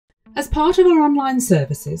As part of our online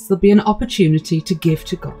services, there'll be an opportunity to give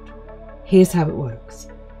to God. Here's how it works.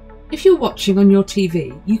 If you're watching on your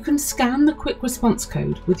TV, you can scan the quick response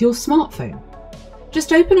code with your smartphone.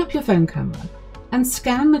 Just open up your phone camera and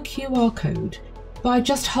scan the QR code by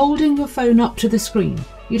just holding your phone up to the screen.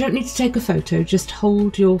 You don't need to take a photo, just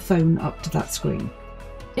hold your phone up to that screen.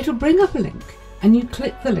 It'll bring up a link and you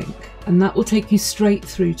click the link and that will take you straight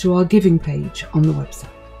through to our giving page on the website.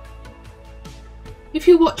 If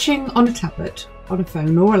you're watching on a tablet, on a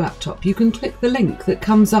phone or a laptop, you can click the link that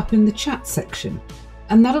comes up in the chat section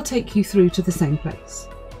and that'll take you through to the same place.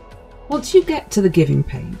 Once you get to the giving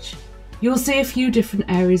page, you'll see a few different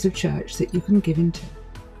areas of church that you can give into.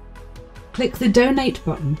 Click the donate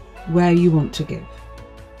button where you want to give.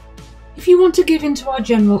 If you want to give into our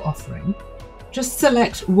general offering, just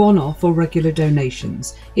select one-off or regular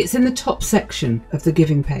donations. It's in the top section of the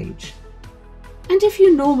giving page. And if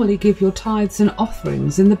you normally give your tithes and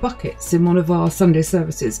offerings in the buckets in one of our Sunday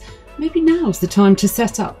services, maybe now's the time to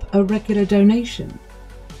set up a regular donation.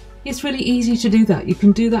 It's really easy to do that. You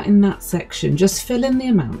can do that in that section. Just fill in the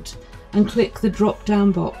amount and click the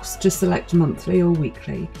drop-down box to select monthly or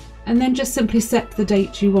weekly, and then just simply set the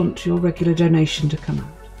date you want your regular donation to come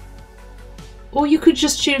out. Or you could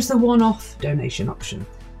just choose the one-off donation option.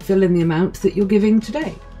 Fill in the amount that you're giving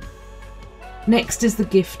today. Next is the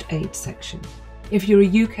gift aid section. If you're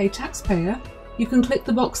a UK taxpayer, you can click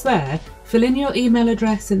the box there, fill in your email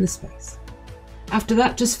address in the space. After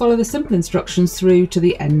that, just follow the simple instructions through to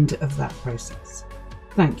the end of that process.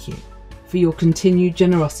 Thank you for your continued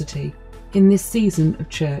generosity in this season of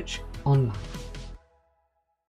church online.